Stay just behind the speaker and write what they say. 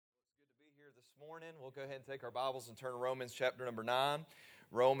morning. We'll go ahead and take our Bibles and turn to Romans chapter number 9.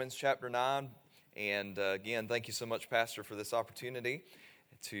 Romans chapter 9. And again, thank you so much, Pastor, for this opportunity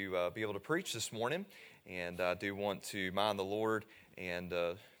to be able to preach this morning. And I do want to mind the Lord and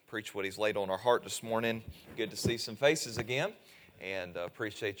preach what He's laid on our heart this morning. Good to see some faces again. And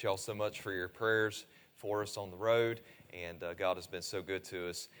appreciate y'all so much for your prayers for us on the road. And God has been so good to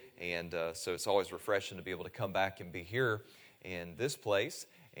us. And so it's always refreshing to be able to come back and be here in this place.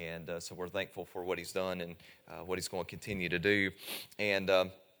 And so we're thankful for what He's done and what He's going to continue to do. And I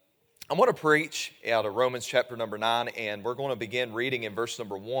want to preach out of Romans chapter number 9, and we're going to begin reading in verse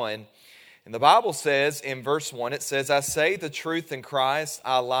number 1. And the Bible says in verse 1, it says, "I say the truth in Christ,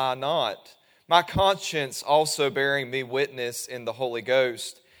 I lie not. My conscience also bearing me witness in the Holy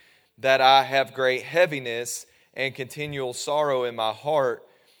Ghost, that I have great heaviness and continual sorrow in my heart.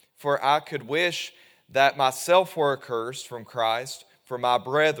 For I could wish that myself were accursed from Christ, for my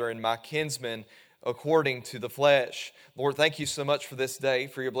brethren, my kinsmen, according to the flesh." Lord, thank you so much for this day,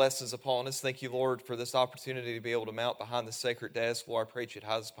 for your blessings upon us. Thank you, Lord, for this opportunity to be able to mount behind the sacred desk. Lord, I pray that you'd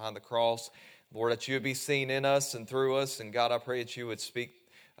hide us behind the cross. Lord, that you would be seen in us and through us. And God, I pray that you would speak,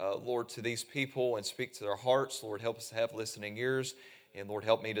 Lord, to these people and speak to their hearts. Lord, help us to have listening ears. And Lord,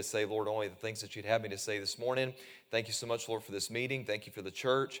 help me to say, Lord, only the things that you'd have me to say this morning. Thank you so much, Lord, for this meeting. Thank you for the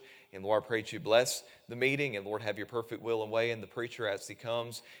church. And Lord, I pray that you bless the meeting. And Lord, have your perfect will and way in the preacher as he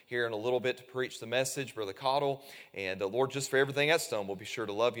comes here in a little bit to preach the message, Brother Cottle. And Lord, just for everything that's done, we'll be sure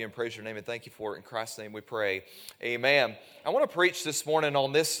to love you and praise your name and thank you for it. In Christ's name we pray. Amen. I want to preach this morning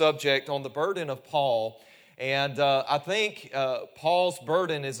on this subject, on the burden of Paul. And I think Paul's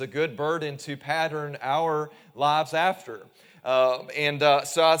burden is a good burden to pattern our lives after.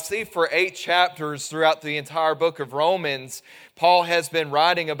 So I see for 8 chapters throughout the entire book of Romans, Paul has been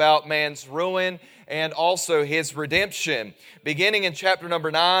writing about man's ruin and also his redemption. Beginning in chapter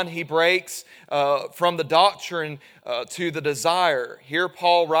number 9, he breaks from the doctrine to the desire. Here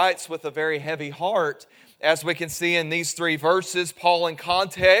Paul writes with a very heavy heart. As we can see in these 3 verses, Paul in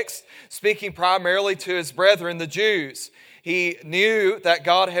context, speaking primarily to his brethren, the Jews. He knew that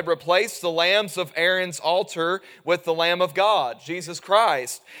God had replaced the lambs of Aaron's altar with the Lamb of God, Jesus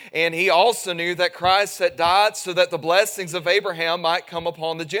Christ. And he also knew that Christ had died so that the blessings of Abraham might come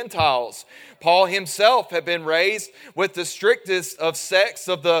upon the Gentiles. Paul himself had been raised with the strictest of sects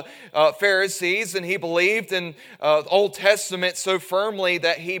of the Pharisees, and he believed in the Old Testament so firmly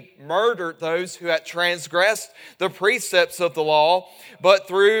that he murdered those who had transgressed the precepts of the law. But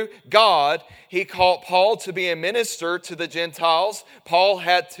through God, he called Paul to be a minister to the Gentiles. Paul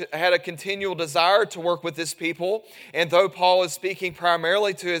had a continual desire to work with his people. And though Paul is speaking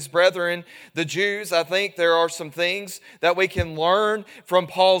primarily to his brethren, the Jews, I think there are some things that we can learn from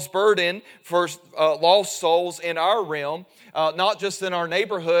Paul's burden for lost souls in our realm. Not just in our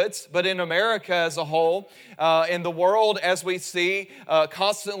neighborhoods, but in America as a whole. In the world, as we see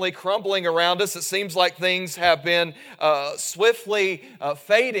constantly crumbling around us, it seems like things have been swiftly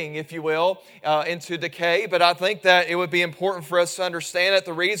fading, if you will, into decay. But I think that it would be important for us to understand that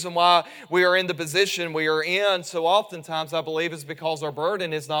the reason why we are in the position we are in so oftentimes, I believe, is because our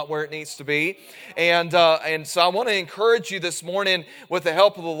burden is not where it needs to be. And so I want to encourage you this morning, with the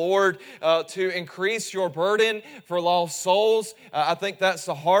help of the Lord, to increase your burden for lost souls. I think that's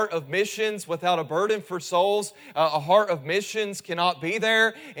the heart of missions. Without a burden for souls, a heart of missions cannot be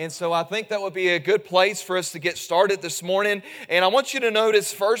there. And so I think that would be a good place for us to get started this morning. And I want you to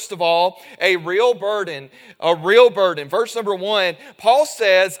notice, first of all, a real burden. A real burden. Verse number 1, Paul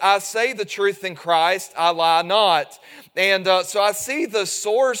says, "I say the truth in Christ, I lie not." And so I see the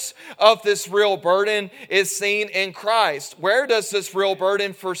source of this real burden is seen in Christ. Where does this real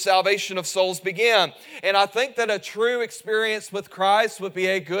burden for salvation of souls begin? And I think that a true experience with Christ would be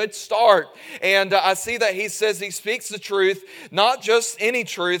a good start. And I see that he says he speaks the truth, not just any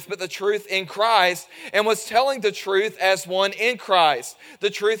truth, but the truth in Christ, and was telling the truth as one in Christ. The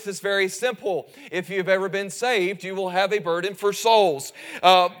truth is very simple. If you've ever been saved, you will have a burden for souls.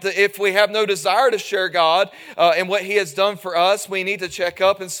 If we have no desire to share God and what He has done for us, we need to check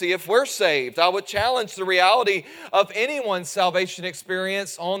up and see if we're saved. I would challenge the reality of anyone's salvation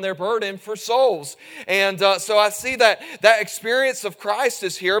experience on their burden for souls. And so I see that experience of Christ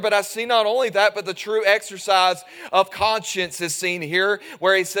is here, but I see not only that, but the true exercise of conscience is seen here,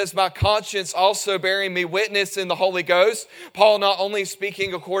 where he says, "My conscience also bearing me witness in the Holy Ghost." Paul not only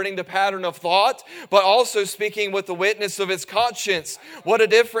speaking according to pattern of thought, but also speaking with the witness of his conscience. What a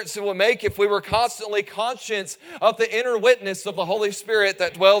difference it would make if we were constantly conscious of the inner witness of the Holy Spirit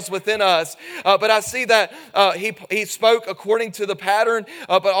that dwells within us. But I see that he spoke according to the pattern,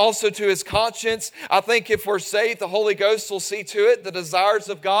 but also to his conscience. I think if we're saved, the Holy Ghost Ghost will see to it, the desires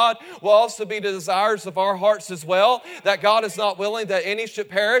of God will also be the desires of our hearts as well, that God is not willing that any should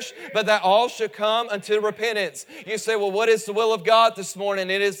perish, but that all should come unto repentance. You say, well, what is the will of God this morning?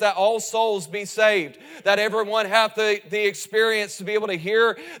 It is that all souls be saved, that everyone have the experience to be able to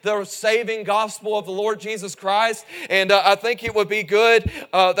hear the saving gospel of the Lord Jesus Christ. And I think it would be good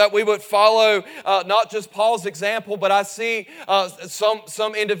that we would follow not just Paul's example, but I see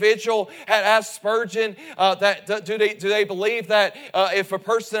some individual had asked Spurgeon that do they believe that if a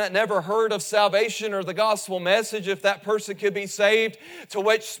person had never heard of salvation or the gospel message, if that person could be saved, to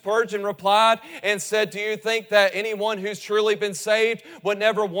which Spurgeon replied and said, do you think that anyone who's truly been saved would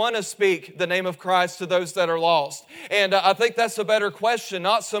never want to speak the name of Christ to those that are lost? And I think that's a better question,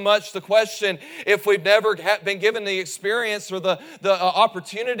 not so much the question if we've never been given the experience or the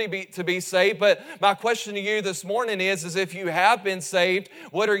opportunity to be saved, but my question to you this morning is if you have been saved,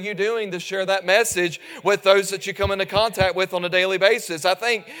 what are you doing to share that message with those that you come into contact with on a daily basis? I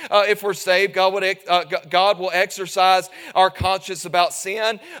think if we're saved, God will exercise our conscience about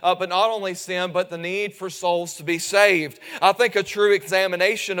sin, but not only sin, but the need for souls to be saved. I think a true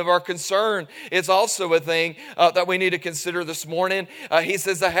examination of our concern is also a thing that we need to consider this morning. He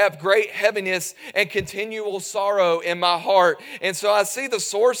says, I have great heaviness and continual sorrow in my heart. And so I see the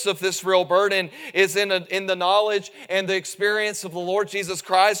source of this real burden is in the knowledge and the experience of the Lord Jesus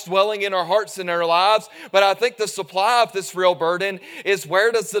Christ dwelling in our hearts and our lives. But I think the supply of this real burden is,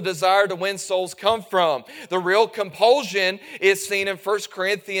 where does the desire to win souls come from? The real compulsion is seen in 1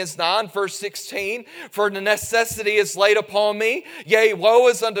 Corinthians 9, verse 16. For the necessity is laid upon me, yea, woe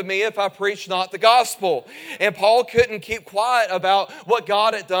is unto me if I preach not the gospel. And Paul couldn't keep quiet about what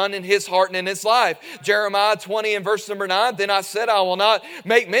God had done in his heart and in his life. Jeremiah 20 and verse number 9, then I said, I will not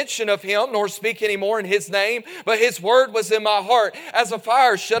make mention of him, nor speak any more in his name, but his word was in my heart, as a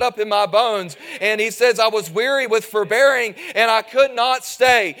fire shut up in my bones. And he says, I was weary with forbearing, and I could not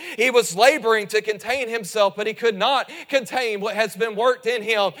stay. He was laboring to contain himself, but he could not contain what has been worked in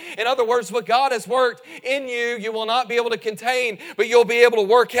him. In other words, what God has worked in you, you will not be able to contain, but you'll be able to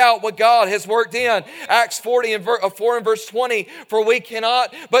work out what God has worked in. Acts 4 and verse 20, for we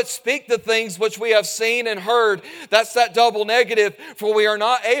cannot but speak the things which we have seen and heard. That's that double negative, for we are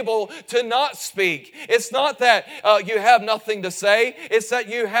not able to not speak. It's not that you have nothing to say. It's that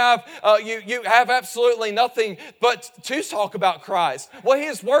you have absolutely nothing but to talk about Christ. What He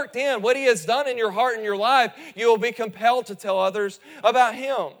has worked in, what He has done in your heart and your life, you will be compelled to tell others about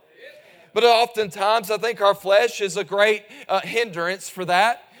Him. But oftentimes, I think our flesh is a great hindrance for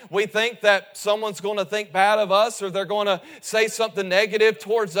that. We think that someone's going to think bad of us, or they're going to say something negative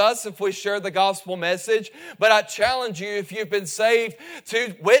towards us if we share the gospel message. But I challenge you, if you've been saved,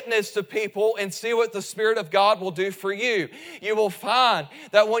 to witness to people and see what the Spirit of God will do for you. You will find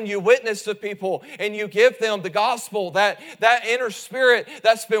that when you witness to people and you give them the gospel, that inner spirit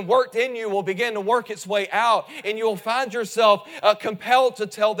that's been worked in you will begin to work its way out, and you will find yourself compelled to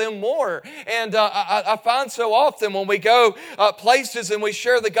tell them more. And I find so often when we go places and we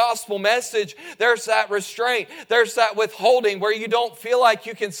share the gospel message, there's that restraint, there's that withholding where you don't feel like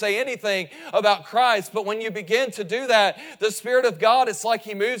you can say anything about Christ. But when you begin to do that, the Spirit of God, it's like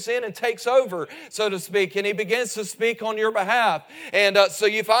He moves in and takes over, so to speak, and He begins to speak on your behalf. And so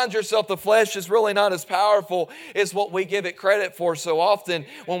you find yourself, the flesh is really not as powerful as what we give it credit for so often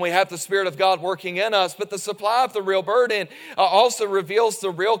when we have the Spirit of God working in us. But the supply of the real burden also reveals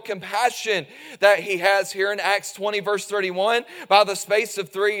the real compassion that He has here in Acts 20 verse 31. By the space of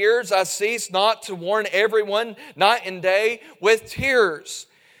 3 years, I cease not to warn everyone night and day with tears.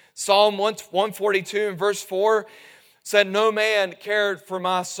 Psalm 142 and verse 4 said, no man cared for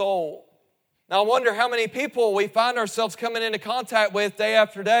my soul. Now I wonder how many people we find ourselves coming into contact with day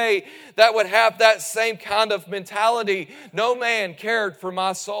after day that would have that same kind of mentality. No man cared for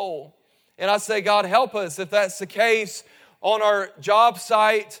my soul. And I say, God, help us if that's the case on our job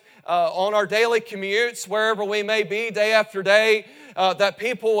site, on our daily commutes, wherever we may be day after day, that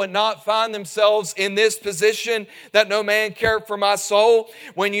people would not find themselves in this position, that no man cared for my soul.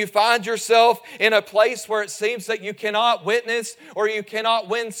 When you find yourself in a place where it seems that you cannot witness or you cannot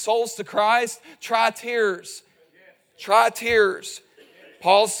win souls to Christ, try tears. Try tears.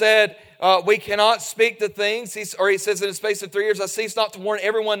 Paul said, we cannot speak the things, he says, in the space of 3 years, I cease not to warn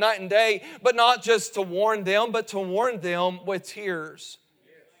everyone night and day, but not just to warn them, but to warn them with tears.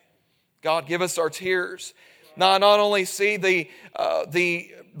 God, give us our tears. Now, I not only see the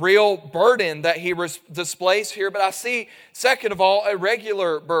real burden that He displays here, but I see, second of all, a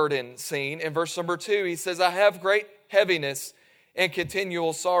regular burden seen in verse number 2. He says, I have great heaviness and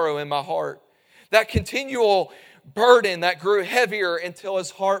continual sorrow in my heart. That continual burden that grew heavier until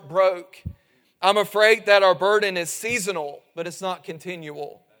his heart broke. I'm afraid that our burden is seasonal, but it's not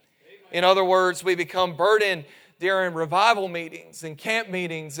continual. In other words, we become burdened during revival meetings and camp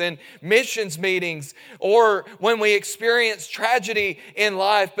meetings and missions meetings, or when we experience tragedy in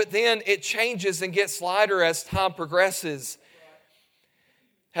life, but then it changes and gets lighter as time progresses.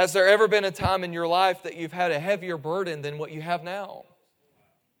 Has there ever been a time in your life that you've had a heavier burden than what you have now?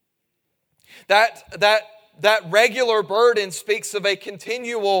 That regular burden speaks of a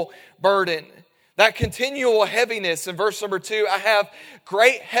continual burden. That continual heaviness. In verse number 2, I have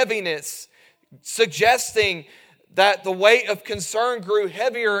great heaviness, suggesting that the weight of concern grew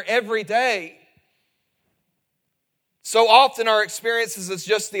heavier every day. So often our experiences is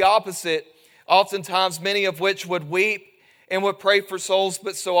just the opposite. Oftentimes many of which would weep and would pray for souls,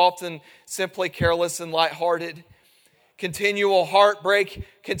 but so often simply careless and lighthearted. Continual heartbreak,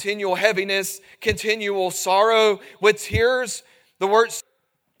 continual heaviness, continual sorrow with tears. The words,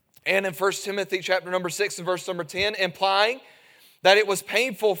 and in 1 Timothy chapter number 6 and verse number 10, implying that it was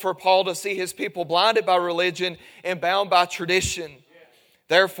painful for Paul to see his people blinded by religion and bound by tradition.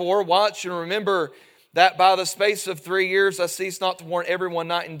 Therefore, watch and remember that by the space of 3 years I cease not to warn everyone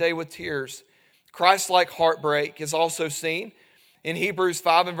night and day with tears. Christ-like heartbreak is also seen. In Hebrews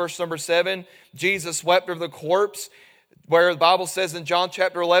 5 and verse number 7, Jesus wept over the corpse, where the Bible says in John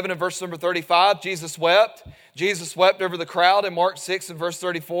chapter 11 and verse number 35, Jesus wept. Jesus wept over the crowd in Mark 6 and verse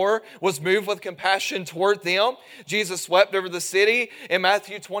 34, was moved with compassion toward them. Jesus wept over the city in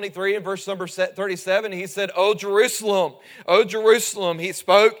Matthew 23 and verse number 37. He said, O Jerusalem, he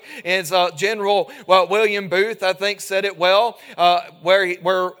spoke. As General William Booth, I think, said it well, where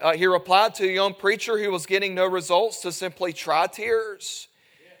he replied to a young preacher who was getting no results to simply try tears.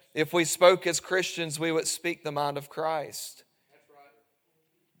 If we spoke as Christians, we would speak the mind of Christ.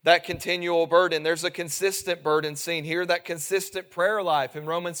 That continual burden. There's a consistent burden seen here. That consistent prayer life. In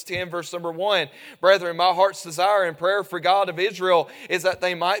Romans 10 verse number 1, brethren, my heart's desire and prayer for God of Israel is that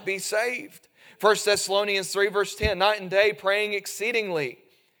they might be saved. 1 Thessalonians 3 verse 10, night and day praying exceedingly.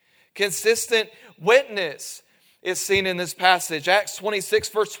 Consistent witness is seen in this passage. Acts 26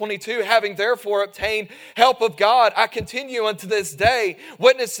 verse 22, having therefore obtained help of God, I continue unto this day,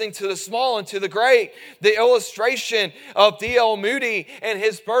 witnessing to the small and to the great. The illustration of D.L. Moody and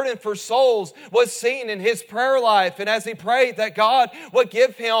his burden for souls was seen in his prayer life. And as he prayed that God would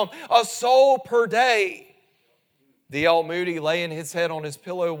give him a soul per day. D.L. Moody laying his head on his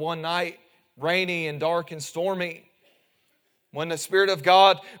pillow one night, rainy and dark and stormy, when the Spirit of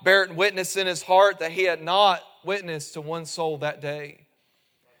God bare witness in his heart that he had not witnessed to one soul that day.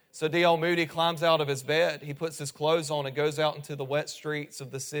 So D.L. Moody climbs out of his bed. He puts his clothes on and goes out into the wet streets of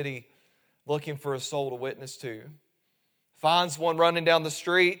the city looking for a soul to witness to. Finds one running down the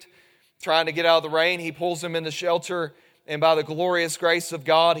street, trying to get out of the rain. He pulls him into shelter, and by the glorious grace of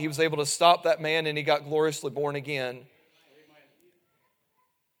God, he was able to stop that man, and he got gloriously born again.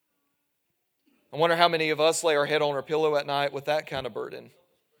 I wonder how many of us lay our head on our pillow at night with that kind of burden.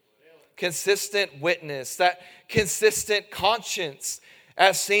 Consistent witness, that consistent conscience,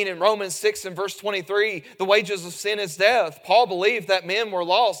 as seen in Romans 6 and verse 23, the wages of sin is death. Paul believed that men were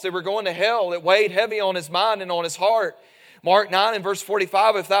lost, they were going to hell. It weighed heavy on his mind and on his heart. Mark 9 and verse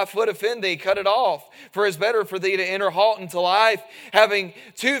 45, if thy foot offend thee, cut it off. For it is better for thee to enter halt into life, having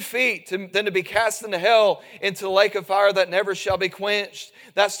 2 feet, than to be cast into hell, into the lake of fire that never shall be quenched.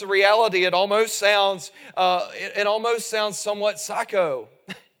 That's the reality. It almost sounds somewhat psycho.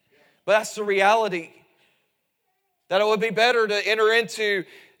 But that's the reality. That it would be better to enter into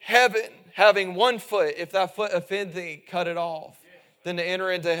heaven having 1 foot, if thy foot offend thee, cut it off, than to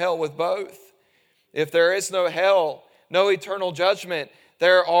enter into hell with both. If there is no hell, no eternal judgment, we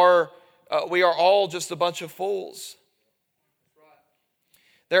are all just a bunch of fools.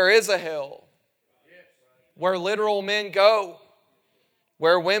 There is a hell where literal men go,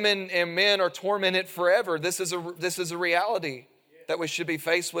 where women and men are tormented forever. This is a reality that we should be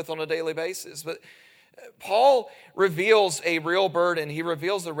faced with on a daily basis. But Paul reveals a real burden. He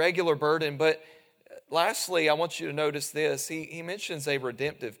reveals a regular burden. But lastly, I want you to notice this. He mentions a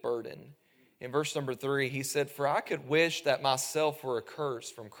redemptive burden. In verse number 3, he said, for I could wish that myself were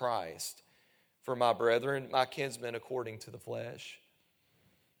accursed from Christ for my brethren, my kinsmen according to the flesh.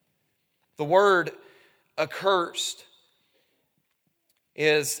 The word accursed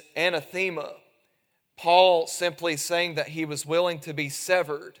is anathema. Paul simply saying that he was willing to be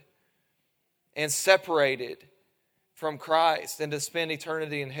severed and separated from Christ and to spend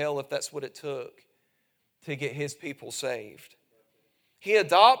eternity in hell if that's what it took to get his people saved. He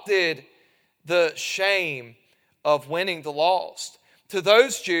adopted the shame of winning the lost. To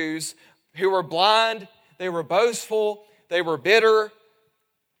those Jews who were blind, they were boastful, they were bitter,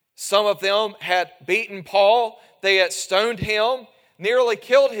 Some of them had beaten Paul. They had stoned him, nearly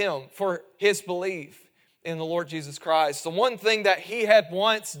killed him for his belief in the Lord Jesus Christ. The one thing that he had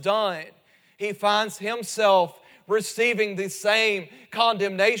once done, he finds himself receiving the same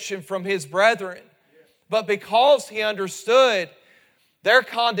condemnation from his brethren. But because he understood their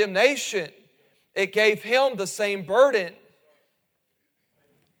condemnation, it gave him the same burden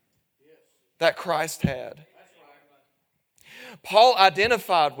that Christ had. Paul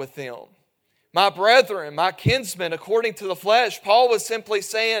identified with them. My brethren, my kinsmen, according to the flesh. Paul was simply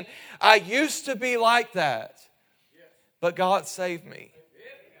saying, I used to be like that, but God saved me.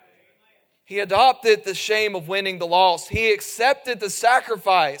 He adopted the shame of winning the lost. He accepted the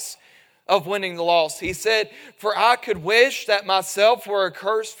sacrifice of winning the lost. He said, for I could wish that myself were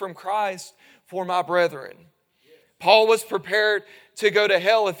accursed from Christ for my brethren. Paul was prepared to go to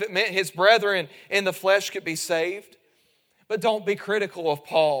hell if it meant his brethren in the flesh could be saved. But don't be critical of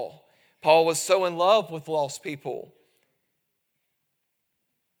Paul. Paul was so in love with lost people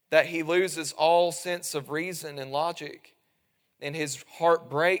that he loses all sense of reason and logic. And his heart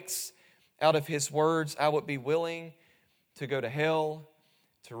breaks out of his words, I would be willing to go to hell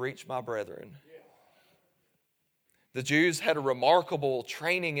to reach my brethren. The Jews had a remarkable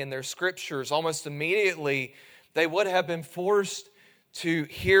training in their scriptures. Almost immediately, they would have been forced to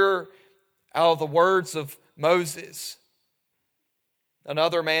hear out of the words of Moses,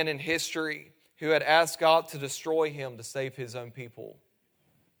 another man in history who had asked God to destroy him to save his own people.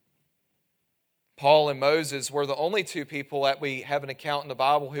 Paul and Moses were the only two people that we have an account in the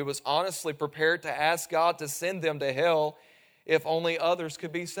Bible who was honestly prepared to ask God to send them to hell if only others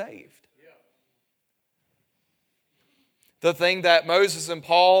could be saved. The thing that Moses and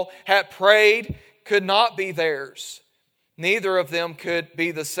Paul had prayed could not be theirs. Neither of them could be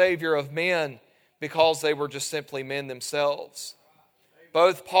the Savior of men because they were just simply men themselves.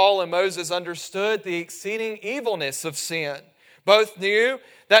 Both Paul and Moses understood the exceeding evilness of sin. Both knew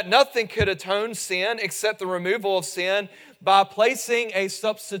that nothing could atone sin except the removal of sin by placing a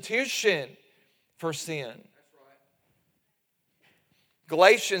substitution for sin.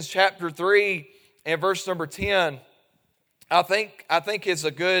 Galatians chapter 3 and verse number 10, I think is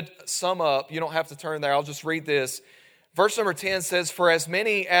a good sum up. You don't have to turn there. I'll just read this. Verse number 10 says, for as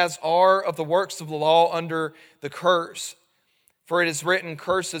many as are of the works of the law under the curse, for it is written,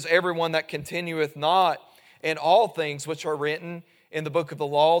 cursed is everyone that continueth not in all things which are written in the book of the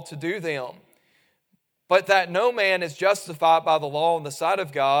law to do them. But that no man is justified by the law in the sight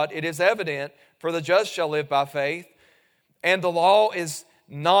of God, it is evident, for the just shall live by faith. And the law is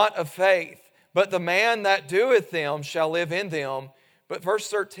not of faith, but the man that doeth them shall live in them. But verse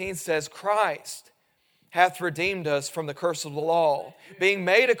 13 says, Christ hath redeemed us from the curse of the law, being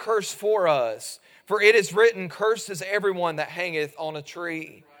made a curse for us. For it is written, cursed is everyone that hangeth on a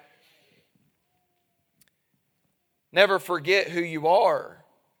tree. Never forget who you are,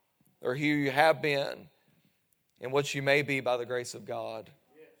 or who you have been, and what you may be by the grace of God.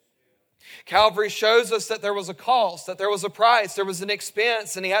 Calvary shows us that there was a cost, that there was a price, there was an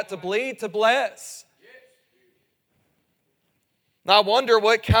expense, and he had to bleed to bless. Now I wonder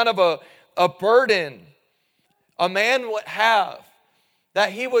what kind of a burden a man would have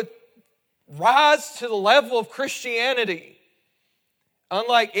that he would rise to the level of Christianity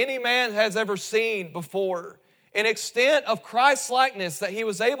unlike any man has ever seen before. An extent of Christ-likeness that he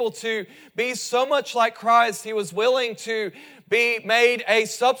was able to be so much like Christ, he was willing to be made a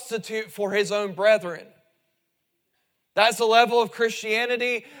substitute for his own brethren. That's the level of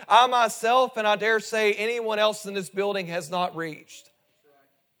Christianity I myself, and I dare say anyone else in this building, has not reached.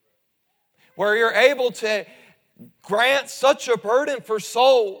 Where you're able to grant such a burden for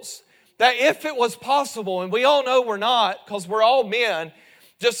souls that if it was possible, and we all know we're not because we're all men,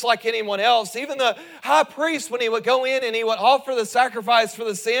 just like anyone else. Even the high priest, when he would go in and he would offer the sacrifice for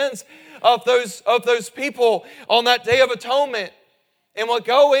the sins of those people on that Day of Atonement, and would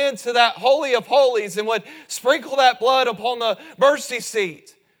go into that Holy of Holies and would sprinkle that blood upon the mercy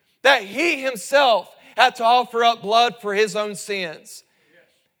seat, that he himself had to offer up blood for his own sins.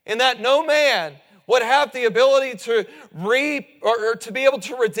 And that no man would have the ability to or to be able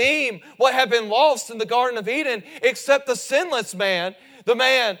to redeem what had been lost in the Garden of Eden except the sinless man,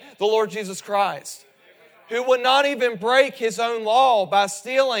 the Lord Jesus Christ, who would not even break his own law by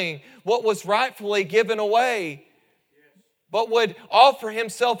stealing what was rightfully given away, but would offer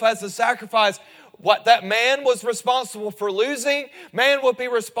himself as a sacrifice. What that man was responsible for losing, man would be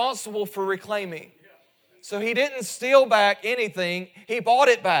responsible for reclaiming. So he didn't steal back anything, he bought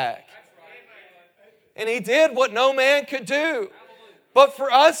it back. And he did what no man could do. But for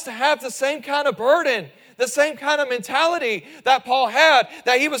us to have the same kind of burden the same kind of mentality that Paul had,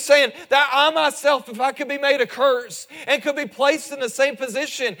 that he was saying that I myself, if I could be made a curse and could be placed in the same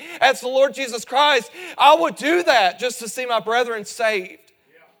position as the Lord Jesus Christ, I would do that just to see my brethren saved.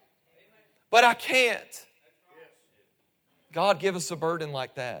 But I can't. God give us a burden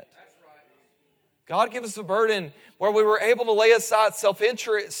like that. God give us a burden where we were able to lay aside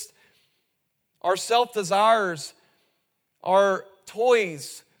self-interest, our self-desires, our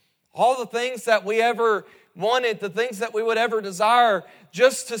toys, all the things that we ever wanted, the things that we would ever desire,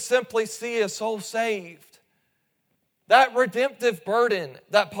 just to simply see a soul saved. That redemptive burden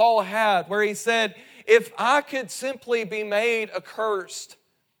that Paul had, where he said, if I could simply be made accursed,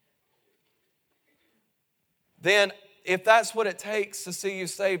 then if that's what it takes to see you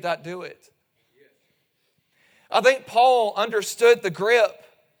saved, I'd do it. I think Paul understood the grip.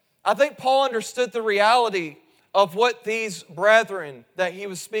 I think Paul understood the reality of what these brethren that he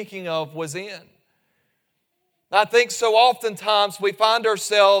was speaking of was in. I think so oftentimes we find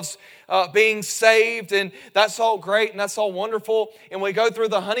ourselves being saved, and that's all great and that's all wonderful. And we go through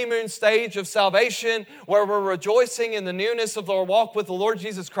the honeymoon stage of salvation where we're rejoicing in the newness of our walk with the Lord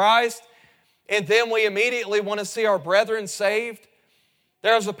Jesus Christ. And then we immediately want to see our brethren saved.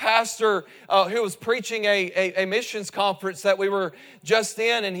 There was a pastor who was preaching a missions conference that we were just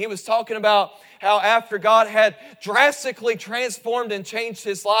in, and he was talking about how after God had drastically transformed and changed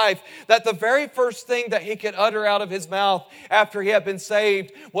his life, that the very first thing that he could utter out of his mouth after he had been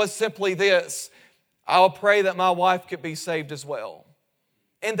saved was simply this: I'll pray that my wife could be saved as well.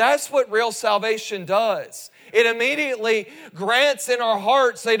 And that's what real salvation does. It immediately grants in our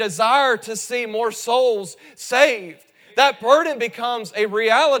hearts a desire to see more souls saved. That burden becomes a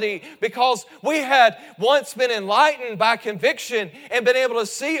reality because we had once been enlightened by conviction and been able to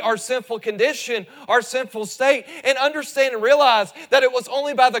see our sinful condition, our sinful state, and understand and realize that it was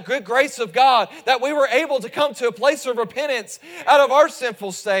only by the good grace of God that we were able to come to a place of repentance out of our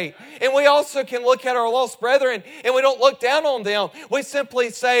sinful state. And we also can look at our lost brethren and we don't look down on them. We simply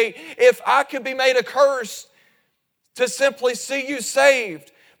say, if I could be made a curse to simply see you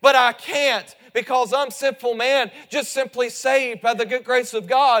saved, but I can't, because I'm sinful man, just simply saved by the good grace of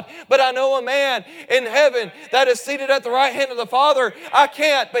God. But I know a man in heaven that is seated at the right hand of the Father. I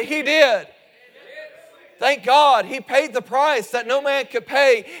can't, but He did. Thank God He paid the price that no man could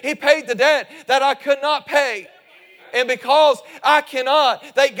pay. He paid the debt that I could not pay. And because I cannot,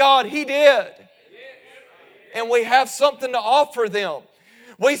 thank God He did. And we have something to offer them.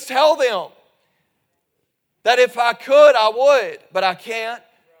 We tell them that if I could, I would, but I can't.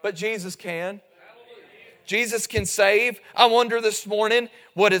 But Jesus can. Jesus can save. I wonder this morning,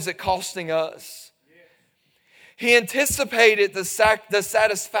 what is it costing us? He anticipated the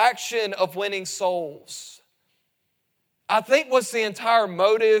satisfaction of winning souls. I think what's the entire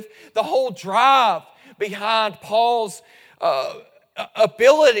motive, the whole drive behind Paul's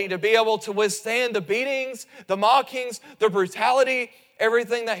ability to be able to withstand the beatings, the mockings, the brutality,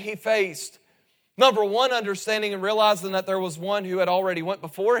 everything that he faced. Number one, understanding and realizing that there was one who had already went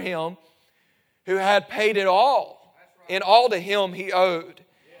before him, who had paid it all, and all to him he owed.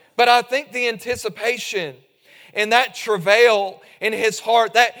 But I think the anticipation and that travail in his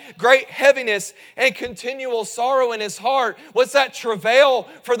heart, that great heaviness and continual sorrow in his heart, was that travail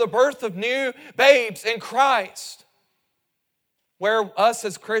for the birth of new babes in Christ. Where us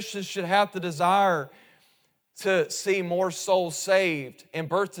as Christians should have the desire to see more souls saved and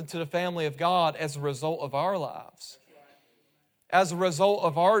birthed into the family of God as a result of our lives. As a result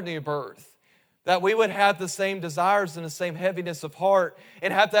of our new birth. That we would have the same desires and the same heaviness of heart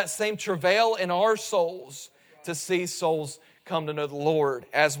and have that same travail in our souls to see souls come to know the Lord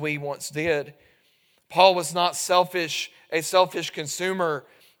as we once did. Paul was not selfish, a selfish consumer.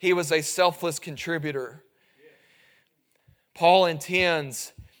 He was a selfless contributor. Paul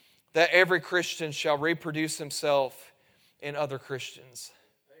intends that every Christian shall reproduce himself in other Christians.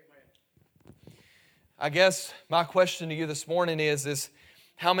 I guess my question to you this morning is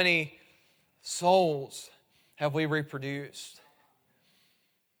how many souls have we reproduced?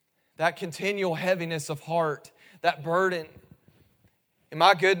 That continual heaviness of heart, that burden. And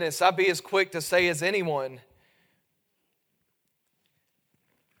my goodness, I'd be as quick to say as anyone,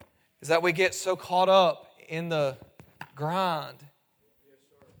 is that we get so caught up in the grind,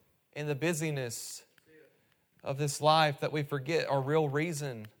 in the busyness of this life that we forget our real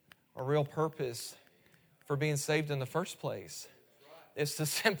reason, our real purpose for being saved in the first place. It's to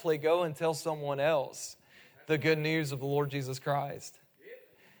simply go and tell someone else the good news of the Lord Jesus Christ.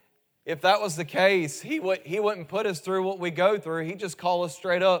 If that was the case, He wouldn't put us through what we go through. He'd just call us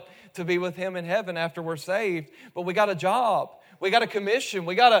straight up to be with Him in heaven after we're saved. But we got a job. We got a commission.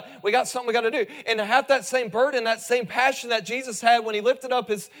 We got something we got to do. And to have that same burden, that same passion that Jesus had when he lifted up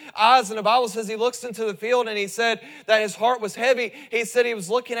his eyes, and the Bible says he looks into the field and he said that his heart was heavy. He said he was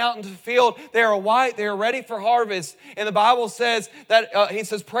looking out into the field. They are white. They are ready for harvest. And the Bible says that, he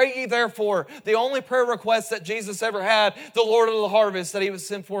says, pray ye therefore. The only prayer request that Jesus ever had, the Lord of the harvest, that he would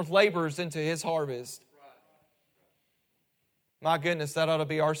send forth laborers into his harvest. My goodness, that ought to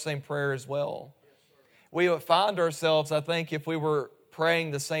be our same prayer as well. We would find ourselves, I think, if we were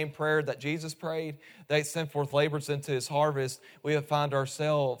praying the same prayer that Jesus prayed, that sent forth laborers into his harvest, we would find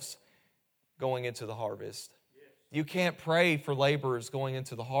ourselves going into the harvest. You can't pray for laborers going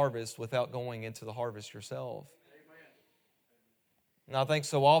into the harvest without going into the harvest yourself. And I think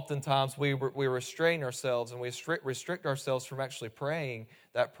so oftentimes we restrain ourselves and we restrict ourselves from actually praying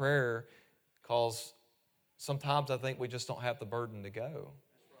that prayer because sometimes I think we just don't have the burden to go.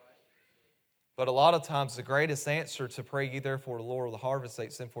 But a lot of times the greatest answer to pray ye therefore the Lord of the harvest,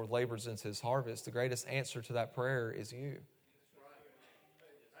 that send forth laborers into his harvest, the greatest answer to that prayer is you.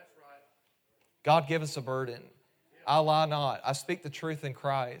 God, give us a burden. I lie not. I speak the truth in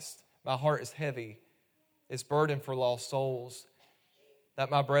Christ. My heart is heavy. It's burdened for lost souls, that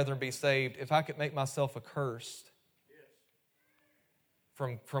my brethren be saved. If I could make myself accursed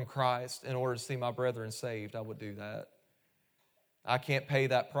from Christ in order to see my brethren saved, I would do that. I can't pay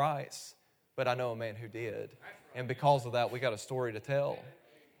that price. But I know a man who did. And because of that, we got a story to tell.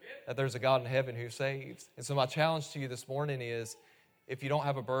 That there's a God in heaven who saves. And so my challenge to you this morning is, if you don't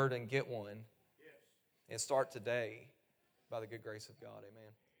have a burden, get one. And start today by the good grace of God.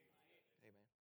 Amen.